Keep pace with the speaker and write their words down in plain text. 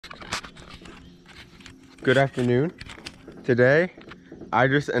Good afternoon. Today,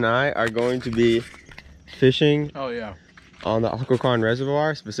 Idris and I are going to be fishing on the Occoquan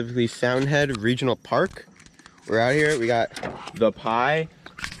Reservoir, specifically Fountainhead Regional Park. We're out here, we got the pie.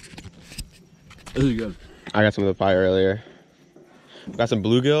 This is good. I got some of the pie earlier. We got some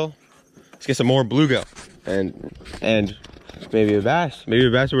bluegill. Let's get some more bluegill. And maybe a bass. Maybe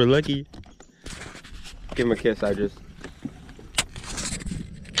a bass if we're lucky. Give him a kiss, Idris.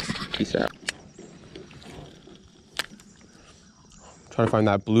 Peace out. Trying to find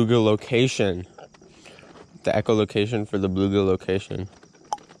that bluegill location. The echolocation for the bluegill location.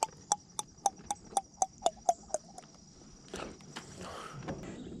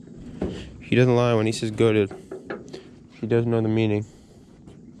 He doesn't lie when he says goated. He does know the meaning.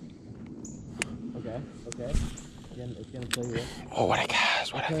 Okay. It's gonna play with. Oh, what a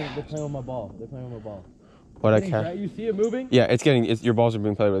cast! What a cast! They're playing with my ball. What a cast! You see it moving? Yeah, it's getting. Your balls are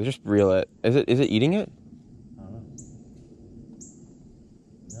being played with. Just reel it. Is it eating it? I don't know.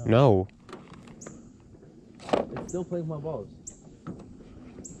 No. It's still playing with my balls.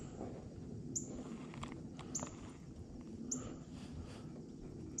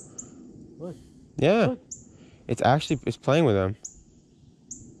 Look. Yeah. Look. It's playing with them.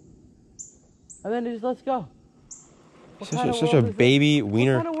 And then it just lets go. Such a baby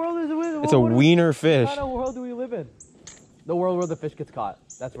wiener. What kind of world is it? It's a wiener fish. What kind of world do we live in? The world where the fish gets caught.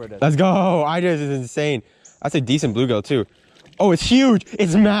 That's where it is. Let's go. Idris is insane. That's a decent bluegill too. Oh, it's huge.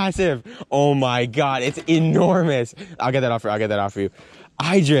 It's massive. Oh my God. It's enormous. I'll get that off for you.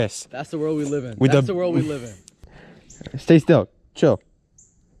 Idris. That's the world we live in. That's the world we live in. Stay still. Chill.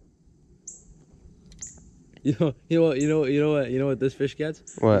 You know what this fish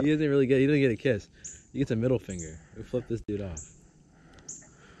gets? What? He doesn't get a kiss. He gets a middle finger. We flip this dude off.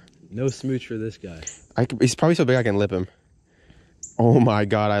 No smooch for this guy. He's probably so big I can lip him. Oh my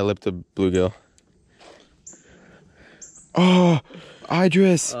God, I lipped a bluegill. Oh,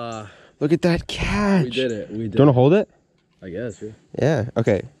 Idris. Look at that catch. We did it. Do you want to hold it? I guess, yeah. Yeah,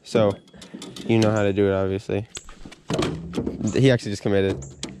 okay. So, you know how to do it, obviously. He actually just committed. Do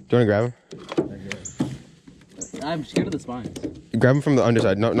you want to grab him? I'm scared of the spines. Grab him from the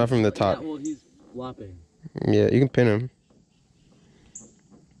underside, not from the top. Yeah, well, he's flopping. Yeah, you can pin him.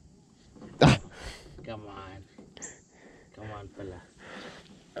 Ah. Come on, fella.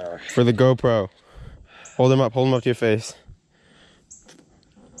 For the GoPro. Hold him up to your face.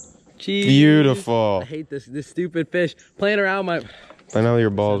 Jeez. Beautiful. I hate this stupid fish playing around my... Playing out with your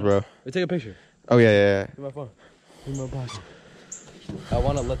balls, bro. Let's take a picture. Oh, yeah. Give my phone. Give my pocket. I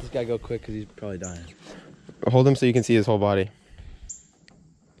want to let this guy go quick because he's probably dying. Hold him so you can see his whole body.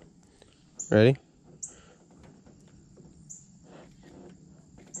 Ready?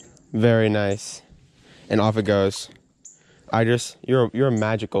 Very nice. And off it goes. Idris, you're a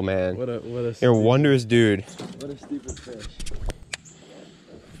magical man. You're a wondrous dude. What a stupid fish.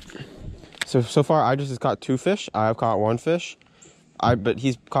 So far Idris has caught 2 fish. I've caught 1 fish. But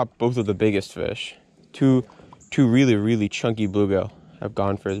he's caught both of the biggest fish. Two really, really chunky bluegill have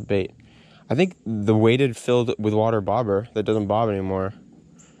gone for his bait. I think the weighted filled with water bobber that doesn't bob anymore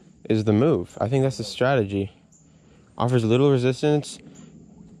is the move. I think that's the strategy. Offers little resistance,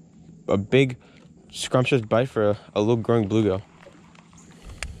 a big scrumptious bite for a little growing bluegill.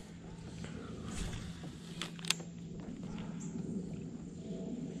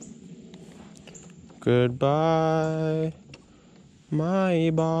 Goodbye,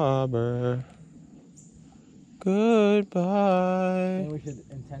 my bobber. Goodbye. We should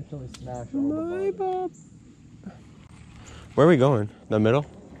intentionally smash all my bob. Where are we going? The middle?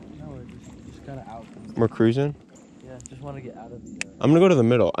 No, we're just kind of out. We're cruising? Yeah, just want to get out of the... I'm gonna go to the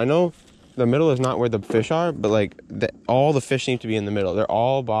middle. I know the middle is not where the fish are, but like all the fish seem to be in the middle. They're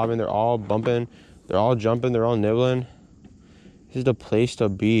all bobbing, they're all bumping, they're all jumping, they're all nibbling. This is the place to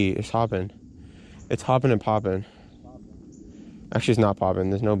be. It's hopping. It's hopping and popping. Actually, it's not popping.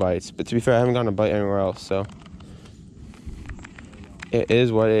 There's no bites. But to be fair, I haven't gotten a bite anywhere else, so... It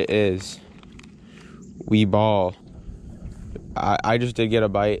is what it is. We ball. I just did get a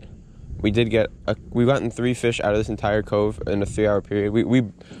bite. We've gotten 3 fish out of this entire cove in a 3-hour period.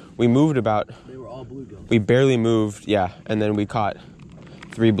 We moved about... They were all bluegills. We barely moved, yeah. And then we caught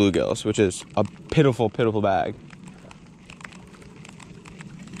 3 bluegills, which is a pitiful, pitiful bag.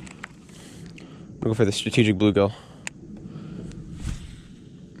 I'll go for the strategic bluegill.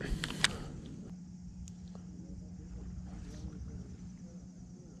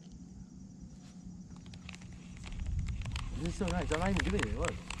 This is so nice. I'm not even doing it.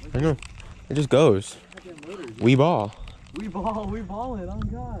 Look. I know. It just goes. We ball. We ball it. Oh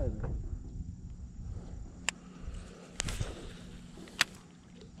God.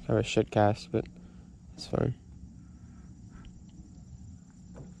 Kind of a shit cast, but It's fine.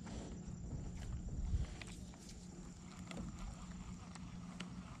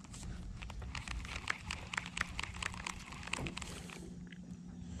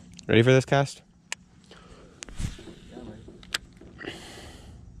 Ready for this cast?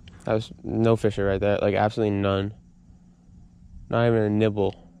 That was no fisher right there. Like, absolutely none. Not even a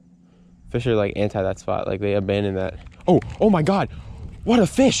nibble. Fish are like anti that spot. Like, they abandoned that. Oh my God. What a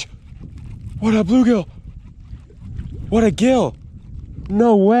fish. What a bluegill. What a gill.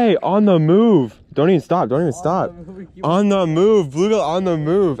 No way. On the move. Don't even stop. Don't even stop. On the move. Bluegill on the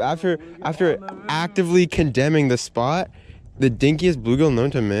move. After actively condemning the spot, the dinkiest bluegill known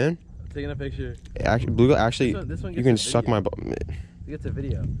to man. Taking a picture. Actually, bluegill, actually, this one you can suck my butt. It gets a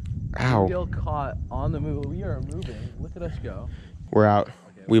video. Ow. Bluegill caught on the move. We are moving. Look at us go. We're out.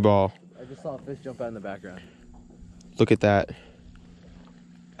 Okay, we ball. I just saw a fish jump out in the background. Look at that.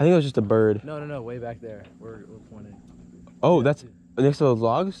 I think it was just a bird. No, way back there. We're pointing. Oh, yeah, that's next to those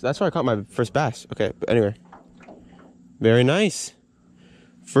logs? That's where I caught my first bass. Okay, but anyway. Very nice.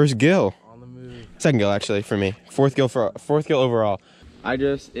 First gill. On the move. Second gill, actually, for me. Fourth gill overall.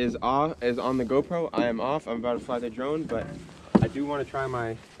 Idris is on the GoPro. I am off. I'm about to fly the drone, but I do want to try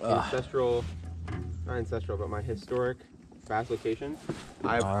my my historic bass location.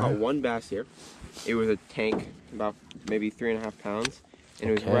 I've caught one bass here. It was a tank, about maybe 3.5 pounds, and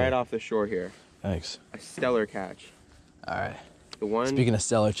it was right off the shore here. Thanks. A stellar catch. All right. The one. Speaking of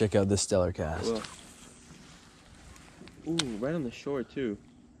stellar, check out this stellar cast. Look. Ooh, right on the shore too.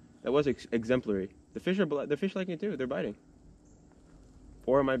 That was exemplary. The fish like it too. They're biting.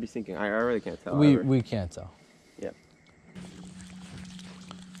 Or it might be sinking. I really can't tell. We can't tell. Yeah.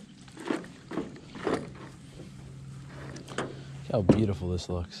 Look how beautiful this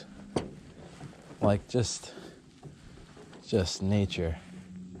looks. Like just nature.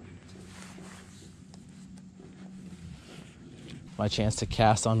 My chance to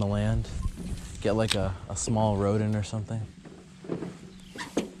cast on the land. Get like a small rodent or something.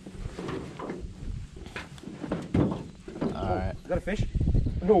 Alright. Is that a fish?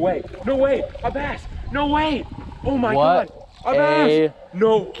 No way. No way. A bass. No way. Oh my God. A bass.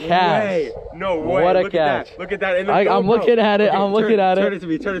 No cast. way. No way. What a Look catch. At that. Look at that. I'm looking at it. Okay, I'm looking at it. Turn it to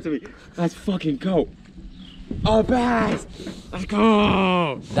me. Turn it to me. Let's fucking go. A bass. Let's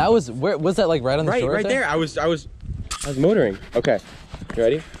go. That was where was that, like right on the shore? Right there. I was motoring. Okay. You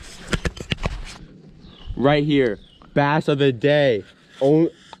ready? Right here. Bass of the day. Oh,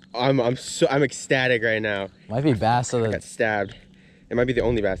 I'm ecstatic right now. Might be bass of the. I got stabbed. It might be the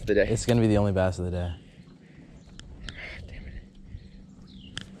only bass of the day. It's gonna be the only bass of the day. Damn it.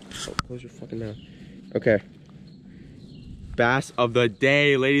 Oh, close your fucking mouth. Okay. Bass of the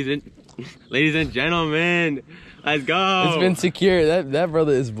day, ladies and gentlemen. Let's go. It's been secure. That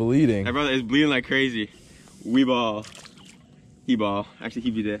brother is bleeding. That brother is bleeding like crazy. We ball. He ball. Actually,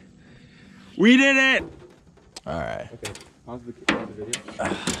 he be there. We did it. All right. Okay. Pause the video.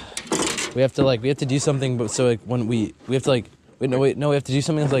 We have to do something, but so like when we have to like we have to do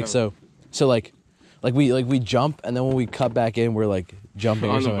something that's like so we jump, and then when we cut back in, we're like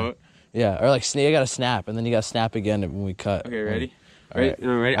jumping on or something. The boat? Yeah, or like I gotta snap, and then you gotta snap again when we cut. Okay, ready? All right.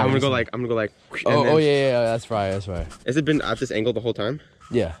 Ready? I'm gonna go like. Oh yeah, that's right. Has it been at this angle the whole time?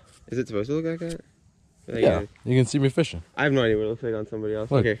 Yeah. Is it supposed to look like that? Yeah. You can see me fishing. I have no idea what it looks like on somebody else.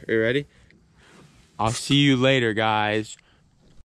 Look. Okay, are you ready? I'll see you later, guys.